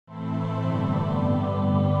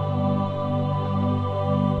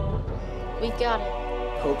We got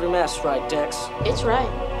it. Program S, right, Dex? It's right.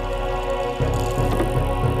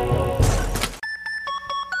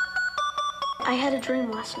 I had a dream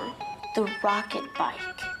last night. The rocket bike.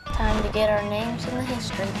 Time to get our names in the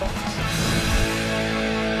history books.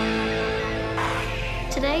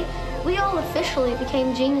 Today, we all officially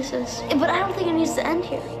became geniuses. But I don't think it needs to end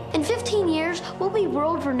here. In 15 years, we'll be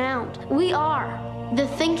world renowned. We are the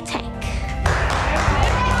think tank.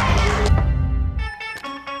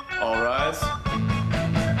 All rise.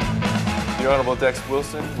 The Honorable Dex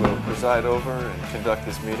Wilson will preside over and conduct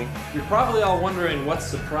this meeting. You're probably all wondering what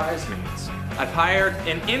surprise means. I've hired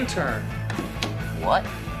an intern. What?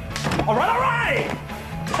 All right!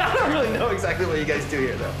 I don't really know exactly what you guys do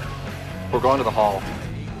here, though. We're going to the hall.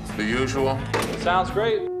 The usual? Sounds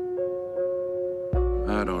great.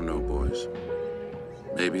 I don't know, boys.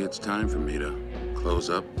 Maybe it's time for me to close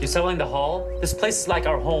up. You're selling the hall? This place is like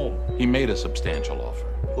our home. He made a substantial offer.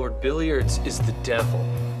 Lord Billiards is the devil.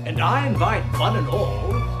 And I invite one and all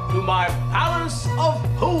to my palace of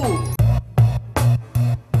pool.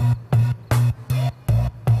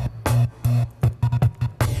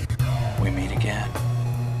 We meet again.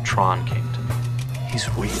 Tron came to me. He's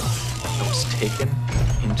real. I was taken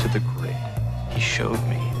into the grid. He showed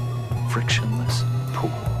me frictionless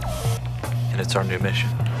pool. And it's our new mission.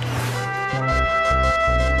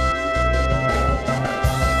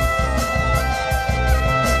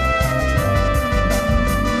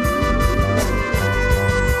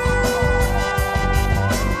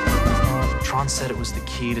 Tron said it was the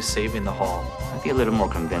key to saving the hall. I'd be a little more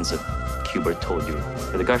convinced if Hubert told you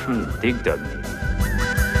that the guy from the dig dug me.